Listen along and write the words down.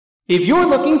If you're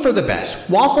looking for the best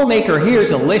waffle maker,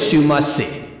 here's a list you must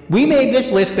see. We made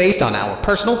this list based on our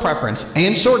personal preference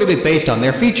and sorted it based on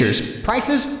their features,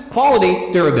 prices,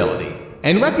 quality, durability,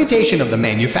 and reputation of the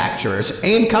manufacturers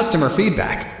and customer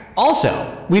feedback.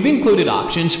 Also, we've included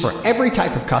options for every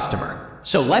type of customer.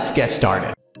 So let's get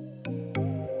started.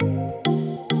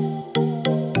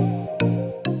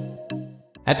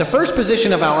 At the first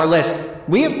position of our list,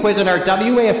 we have Cuisinart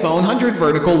Waffle 100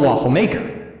 Vertical Waffle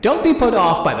Maker. Don't be put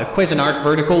off by the Cuisinart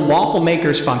Vertical Waffle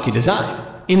Maker's funky design.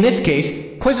 In this case,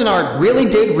 Cuisinart really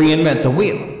did reinvent the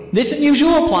wheel. This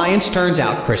unusual appliance turns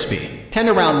out crispy,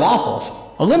 tender-round waffles,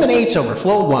 eliminates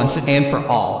overflow once and for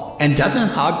all, and doesn't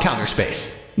hog counter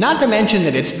space. Not to mention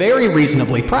that it's very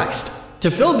reasonably priced. To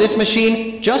fill this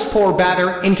machine, just pour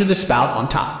batter into the spout on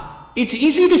top. It's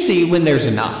easy to see when there's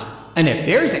enough, and if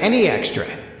there's any extra,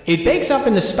 it bakes up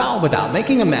in the spout without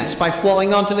making a mess by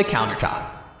flowing onto the countertop.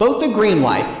 Both a green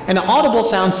light and an audible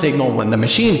sound signal when the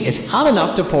machine is hot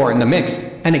enough to pour in the mix,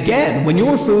 and again when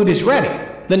your food is ready.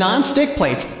 The non-stick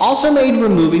plates also made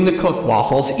removing the cooked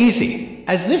waffles easy,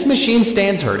 as this machine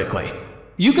stands vertically.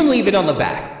 You can leave it on the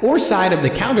back or side of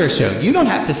the counter so you don't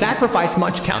have to sacrifice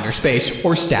much counter space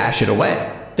or stash it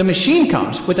away. The machine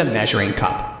comes with a measuring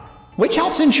cup, which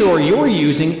helps ensure you're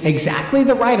using exactly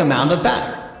the right amount of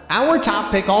batter. Our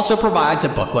top pick also provides a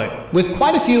booklet with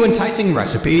quite a few enticing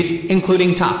recipes,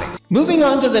 including toppings. Moving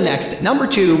on to the next, number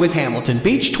 2 with Hamilton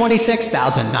Beach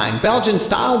 26009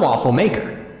 Belgian-style waffle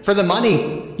maker. For the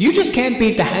money, you just can't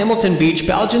beat the Hamilton Beach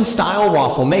Belgian-style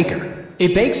waffle maker.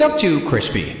 It bakes up to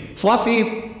crispy,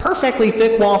 fluffy, perfectly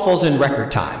thick waffles in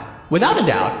record time. Without a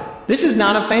doubt, this is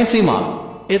not a fancy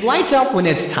model. It lights up when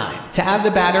it's time to add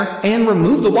the batter and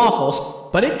remove the waffles,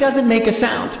 but it doesn't make a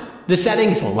sound. The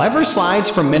settings lever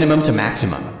slides from minimum to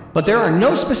maximum, but there are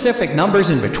no specific numbers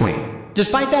in between.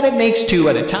 Despite that, it makes 2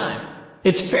 at a time.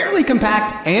 It's fairly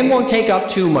compact and won't take up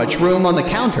too much room on the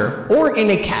counter or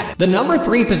in a cabinet. The number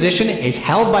 3 position is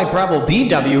held by Breville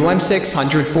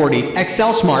BWM-640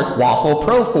 XL Smart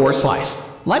WafflePro 4 Slice.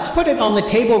 Let's put it on the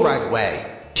table right away.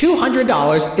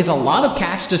 $200 is a lot of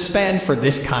cash to spend for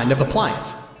this kind of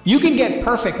appliance. You can get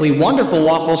perfectly wonderful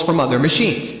waffles from other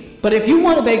machines, but if you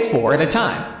want to bake 4 at a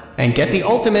time, and get the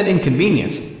ultimate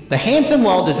inconvenience, the handsome,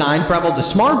 well-designed Breville the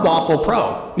Smart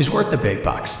WafflePro is worth the big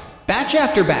bucks. Batch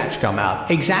after batch come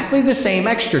out exactly the same,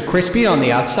 extra crispy on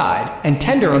the outside and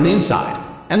tender on the inside.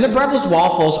 And the Breville's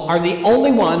waffles are the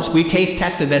only ones we taste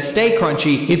tested that stay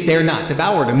crunchy if they're not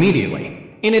devoured immediately.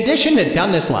 In addition to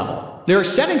doneness level, there are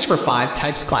settings for 5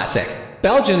 types: classic,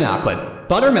 Belgian chocolate,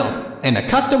 buttermilk, and a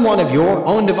custom one of your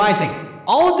own devising.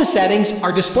 All of the settings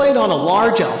are displayed on a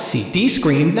large LCD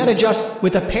screen that adjusts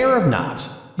with a pair of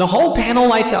knobs. The whole panel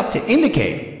lights up to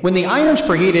indicate when the iron's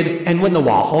preheated and when the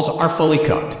waffles are fully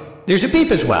cooked. There's a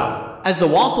beep as well. As the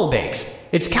waffle bakes,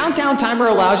 its countdown timer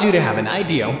allows you to have an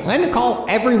idea when to call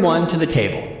everyone to the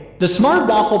table. The Smart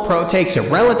WafflePro takes a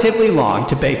relatively long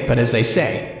to bake, but as they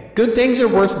say, good things are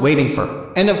worth waiting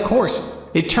for. And of course,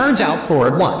 it turns out 4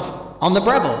 at once. On the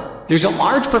Breville, there's a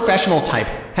large professional type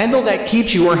handle that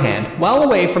keeps your hand well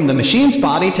away from the machine's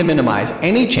body to minimize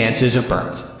any chances of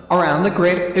burns. Around the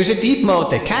grid, there's a deep moat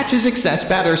that catches excess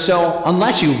batter, so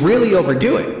unless you really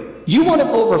overdo it, you won't have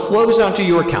overflows onto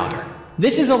your counter.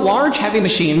 This is a large, heavy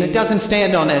machine that doesn't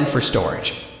stand on end for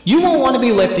storage. You won't want to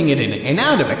be lifting it in and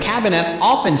out of a cabinet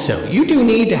often, so you do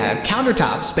need to have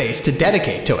countertop space to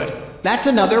dedicate to it. That's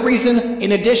another reason,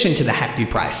 in addition to the hefty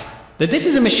price, that this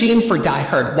is a machine for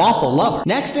die-hard waffle lover.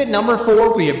 Next at number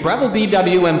 4, we have Breville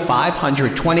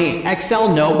BWM-520 XL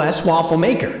No Mess Waffle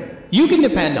Maker. You can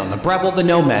depend on the Breville the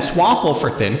No Mess Waffle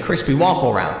for thin, crispy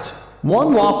waffle rounds.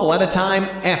 One waffle at a time,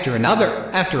 after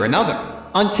another,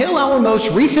 until our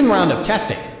most recent round of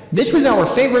testing. This was our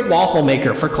favorite waffle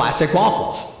maker for classic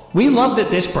waffles. We love that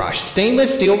this brushed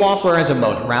stainless steel waffler has a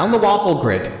moat around the waffle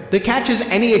grid that catches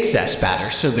any excess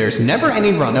batter, so there's never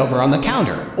any run over on the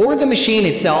counter or the machine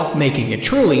itself, making it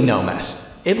truly no mess.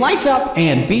 It lights up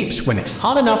and beeps when it's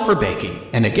hot enough for baking,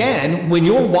 and again when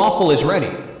your waffle is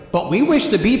ready. But we wish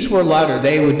the beeps were louder.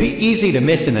 They would be easy to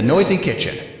miss in a noisy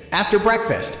kitchen. After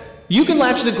breakfast, you can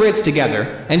latch the grids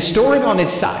together and store it on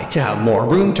its side to have more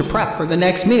room to prep for the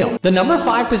next meal. The number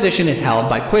 5 position is held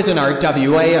by Cuisinart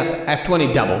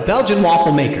Waffle Double Belgian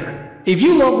Waffle Maker. If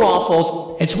you love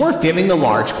waffles, it's worth giving the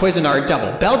large Cuisinart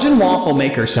Double Belgian Waffle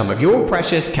Maker some of your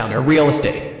precious counter real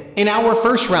estate. In our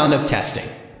first round of testing,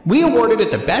 we awarded it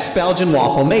the best Belgian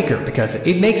waffle maker because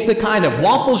it makes the kind of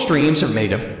waffles dreams are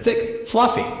made of: thick,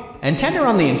 fluffy, and tender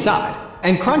on the inside,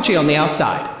 and crunchy on the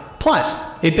outside. Plus,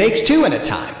 it bakes 2 at a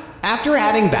time. After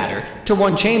adding batter to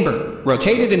one chamber,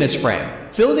 rotate it in its frame,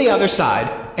 fill the other side,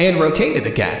 and rotate it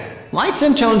again. lights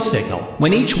and tone signal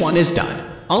when each one is done.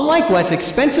 Unlike less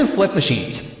expensive flip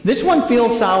machines, this one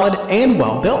feels solid and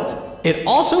well built. It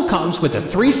also comes with a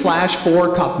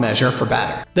 3/4 cup measure for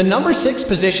batter. The number 6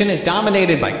 position is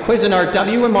dominated by Cuisinart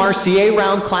WMR-CA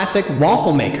Round Classic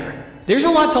Waffle Maker. There's a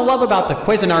lot to love about the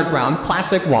Cuisinart Round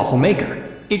Classic Waffle Maker.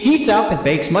 It heats up and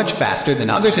bakes much faster than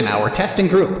others in our testing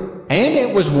group, and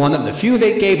it was one of the few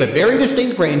that gave a very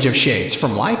distinct range of shades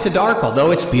from light to dark,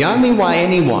 although it's beyond me why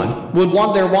anyone would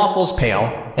want their waffles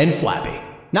pale and flappy.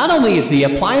 Not only is the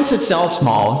appliance itself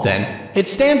small, then it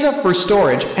stands up for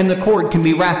storage and the cord can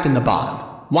be wrapped in the bottom,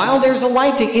 while there's a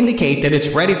light to indicate that it's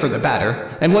ready for the batter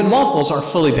and when waffles are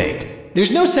fully baked.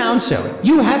 There's no sound, so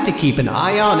you have to keep an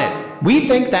eye on it. We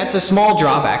think that's a small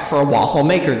drawback for a waffle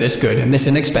maker this good and this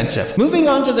inexpensive. Moving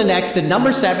on to the next at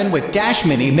number 7 with Dash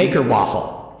Mini Maker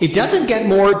Waffle. It doesn't get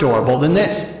more adorable than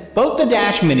this. Both the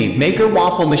Dash Mini Maker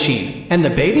Waffle machine and the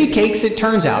baby cakes it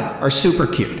turns out are super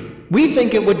cute. We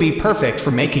think it would be perfect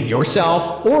for making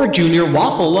yourself or a junior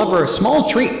waffle lover a small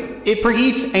treat. It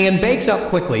preheats and bakes up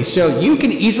quickly so you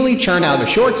can easily churn out a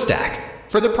short stack.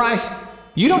 For the price,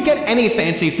 you don't get any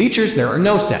fancy features, there are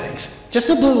no settings. Just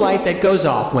a blue light that goes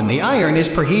off when the iron is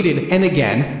preheated and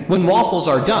again when waffles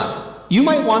are done. You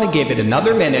might want to give it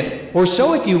another minute or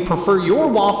so if you prefer your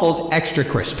waffles extra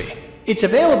crispy. It's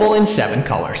available in 7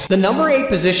 colors. The number 8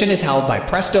 position is held by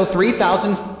Presto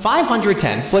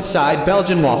 3510 FlipSide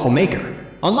Belgian Waffle Maker.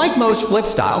 Unlike most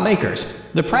flip-style makers,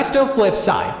 the Presto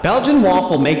FlipSide Belgian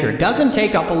Waffle Maker doesn't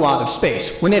take up a lot of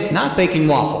space when it's not baking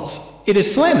waffles. It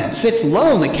is slim and sits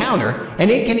low on the counter, and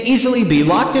it can easily be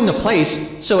locked into place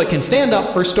so it can stand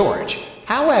up for storage.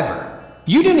 However,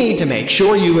 you do need to make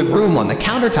sure you have room on the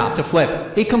countertop to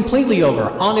flip it completely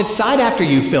over on its side after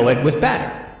you fill it with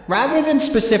batter. Rather than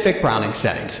specific browning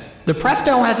settings, the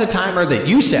Presto has a timer that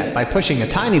you set by pushing a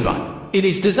tiny button. It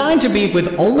is designed to beep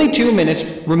with only 2 minutes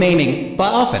remaining,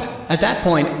 but often, at that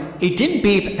point, it didn't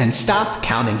beep and stopped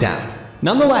counting down.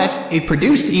 Nonetheless, it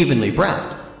produced evenly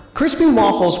browned, crispy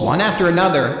waffles one after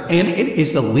another, and it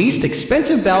is the least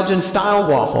expensive Belgian-style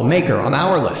waffle maker on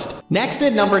our list. Next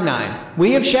at number 9,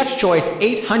 we have Chef's Choice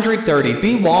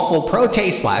 830B WafflePro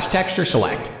Taste/Texture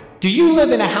Select. Do you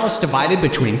live in a house divided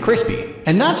between crispy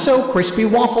and not so crispy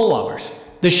waffle lovers?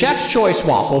 The Chef's Choice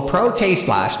WafflePro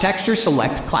Taste/Texture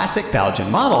Select Classic Belgian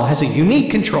model has a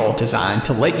unique control designed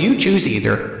to let you choose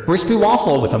either crispy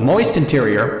waffle with a moist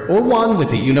interior or one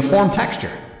with a uniform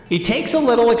texture. It takes a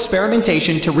little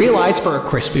experimentation to realize for a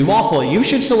crispy waffle you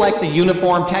should select the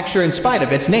uniform texture in spite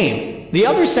of its name. The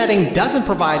other setting doesn't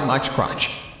provide much crunch.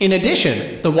 In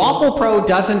addition, the WafflePro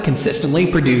doesn't consistently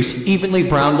produce evenly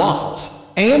browned waffles.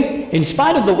 And, in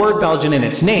spite of the word Belgian in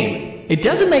its name, it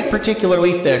doesn't make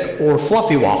particularly thick or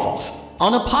fluffy waffles.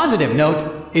 On a positive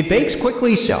note, it bakes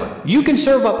quickly so you can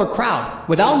serve up a crowd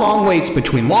without long waits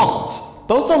between waffles.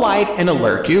 Both alight and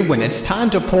alert you when it's time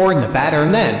to pour in the batter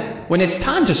and then when it's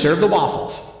time to serve the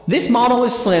waffles. This model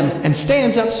is slim and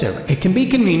stands up so it can be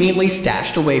conveniently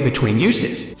stashed away between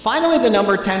uses. Finally, the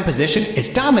number 10 position is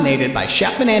dominated by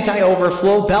Chefman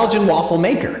Anti-Overflow Belgian Waffle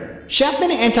Maker.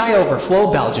 Chefman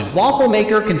Anti-Overflow Belgian Waffle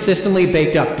Maker consistently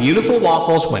baked up beautiful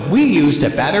waffles when we used a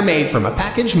batter made from a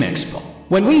packaged mix.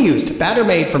 When we used batter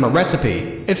made from a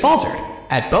recipe, it faltered.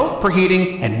 At both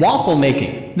preheating and waffle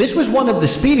making, this was one of the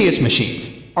speediest machines.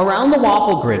 Around the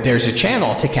waffle grid there's a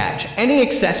channel to catch any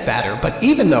excess batter, but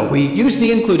even though we used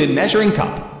the included measuring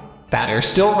cup, batter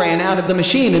still ran out of the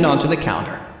machine and onto the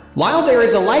counter. While there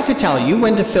is a light to tell you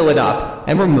when to fill it up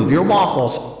and remove your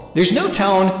waffles, there's no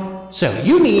tone, so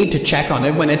you need to check on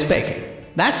it when it's baking.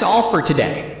 That's all for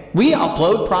today. We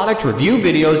upload product review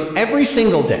videos every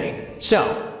single day,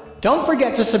 so don't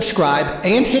forget to subscribe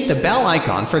and hit the bell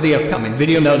icon for the upcoming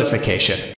video notification.